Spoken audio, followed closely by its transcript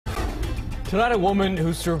Tonight, a woman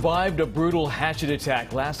who survived a brutal hatchet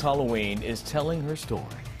attack last Halloween is telling her story.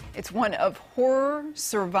 It's one of horror,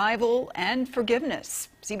 survival, and forgiveness.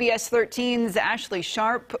 CBS 13's Ashley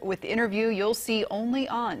Sharp with the interview you'll see only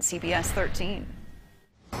on CBS 13.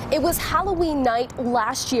 It was Halloween night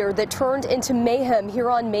last year that turned into mayhem here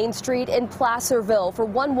on Main Street in Placerville. For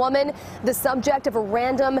one woman, the subject of a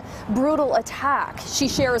random, brutal attack. She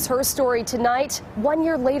shares her story tonight, 1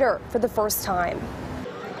 year later, for the first time.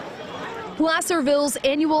 Placerville's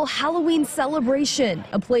annual Halloween celebration,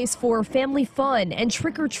 a place for family fun and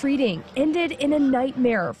trick-or-treating, ended in a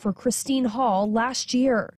nightmare for Christine Hall last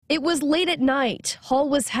year. It was late at night. Hall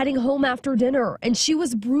was heading home after dinner, and she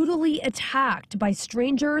was brutally attacked by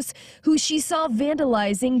strangers who she saw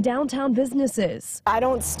vandalizing downtown businesses. I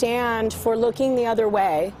don't stand for looking the other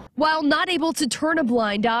way. While not able to turn a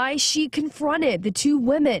blind eye, she confronted the two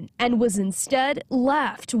women and was instead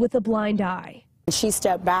left with a blind eye. She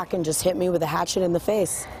stepped back and just hit me with a hatchet in the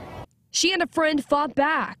face. She and a friend fought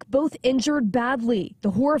back, both injured badly. The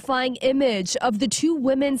horrifying image of the two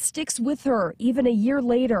women sticks with her even a year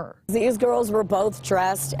later. These girls were both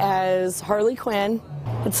dressed as Harley Quinn.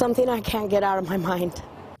 It's something I can't get out of my mind.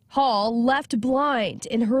 Hall left blind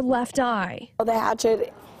in her left eye. The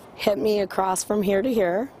hatchet hit me across from here to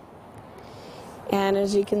here. And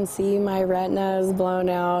as you can see, my retina is blown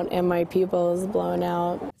out and my pupil is blown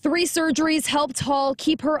out. 3 surgeries helped Hall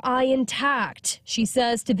keep her eye intact. She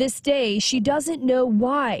says to this day she doesn't know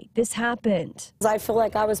why this happened. I feel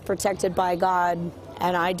like I was protected by God,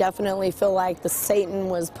 and I definitely feel like the Satan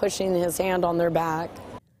was pushing his hand on their back.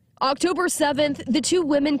 October 7th, the two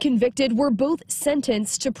women convicted were both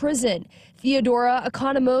sentenced to prison. Theodora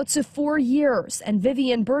Economo to 4 years and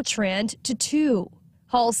Vivian Bertrand to 2.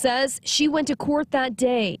 Hall says she went to court that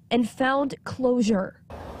day and found closure.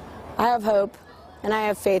 I have hope, and I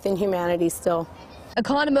have faith in humanity still.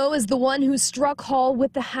 Economo is the one who struck Hall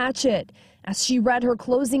with the hatchet. As she read her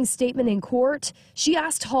closing statement in court, she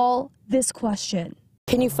asked Hall this question.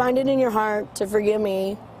 Can you find it in your heart to forgive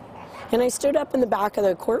me? And I stood up in the back of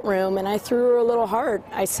the courtroom and I threw her a little heart.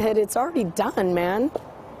 I said, it's already done, man.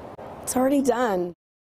 It's already done.